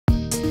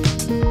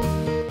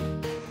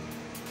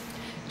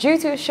Due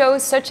to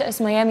shows such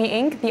as Miami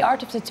Ink., the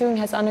art of tattooing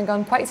has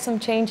undergone quite some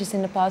changes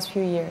in the past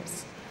few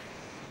years.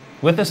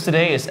 With us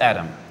today is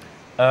Adam.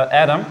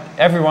 Adam,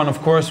 everyone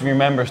of course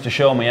remembers the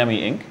show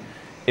Miami Ink.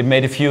 It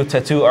made a few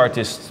tattoo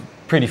artists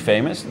pretty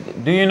famous.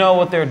 Do you know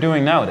what they're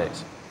doing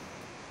nowadays?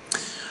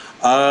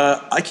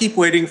 I keep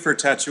waiting for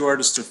tattoo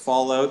artists to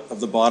fall out of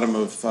the bottom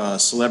of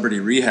celebrity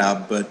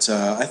rehab, but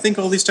I think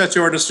all these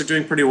tattoo artists are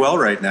doing pretty well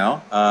right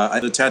now.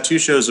 The tattoo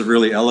shows have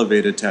really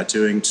elevated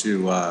tattooing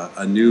to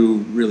a new,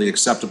 really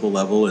acceptable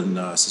level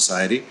in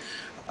society.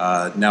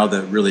 Now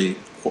that really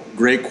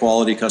great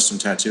quality custom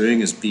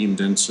tattooing is beamed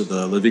into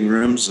the living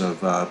rooms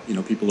of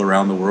people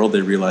around the world.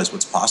 They realize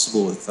what's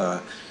possible with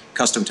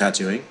custom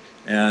tattooing.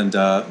 And,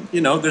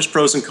 there's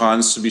pros and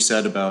cons to be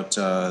said about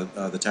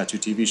the tattoo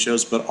TV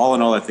shows, but all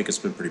in all, I think it's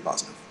been pretty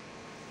positive.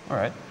 All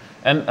right.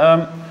 And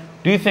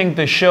do you think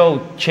the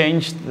show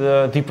changed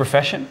the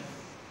profession?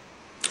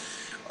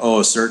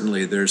 Oh,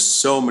 certainly. There's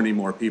so many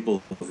more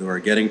people who are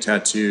getting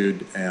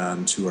tattooed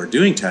and who are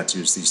doing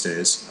tattoos these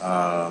days.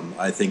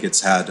 I think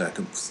it's had a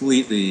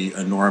completely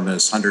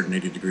enormous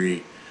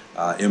 180-degree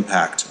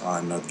impact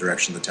on the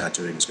direction the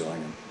tattooing is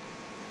going in.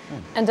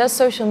 And does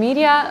social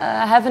media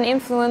have an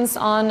influence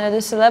on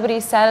the celebrity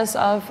status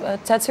of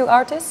tattoo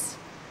artists?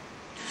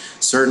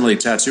 Certainly,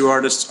 tattoo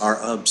artists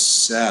are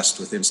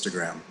obsessed with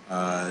Instagram.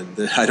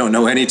 I don't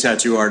know any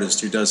tattoo artist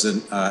who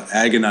doesn't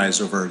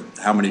agonize over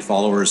how many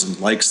followers and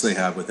likes they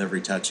have with every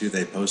tattoo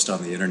they post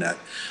on the internet.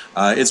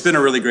 It's been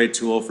a really great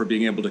tool for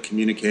being able to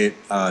communicate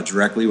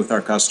directly with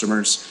our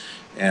customers,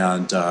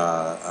 and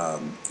I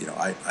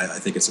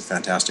think it's a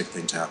fantastic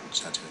thing to happen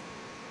to tattooing.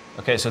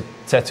 Okay, so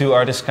tattoo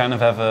artists kind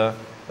of have a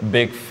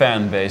big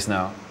fan base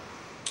now.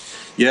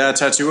 Yeah,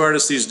 tattoo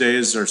artists these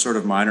days are sort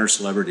of minor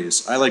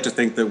celebrities. I like to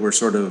think that we're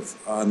sort of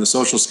on the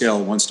social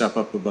scale one step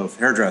up above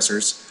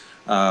hairdressers,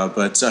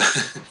 but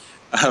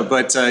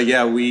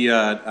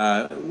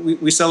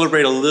we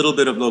celebrate a little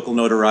bit of local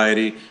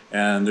notoriety,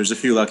 and there's a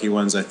few lucky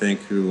ones I think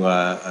who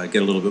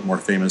get a little bit more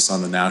famous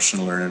on the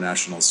national or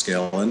international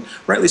scale, and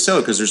rightly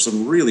so, because there's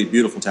some really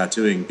beautiful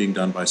tattooing being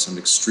done by some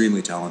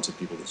extremely talented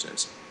people these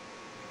days.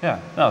 Yeah,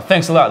 no,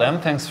 thanks a lot, Em.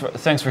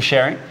 Thanks for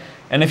sharing.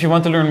 And if you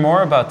want to learn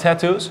more about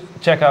tattoos,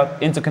 check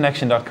out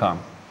IntoConnection.com.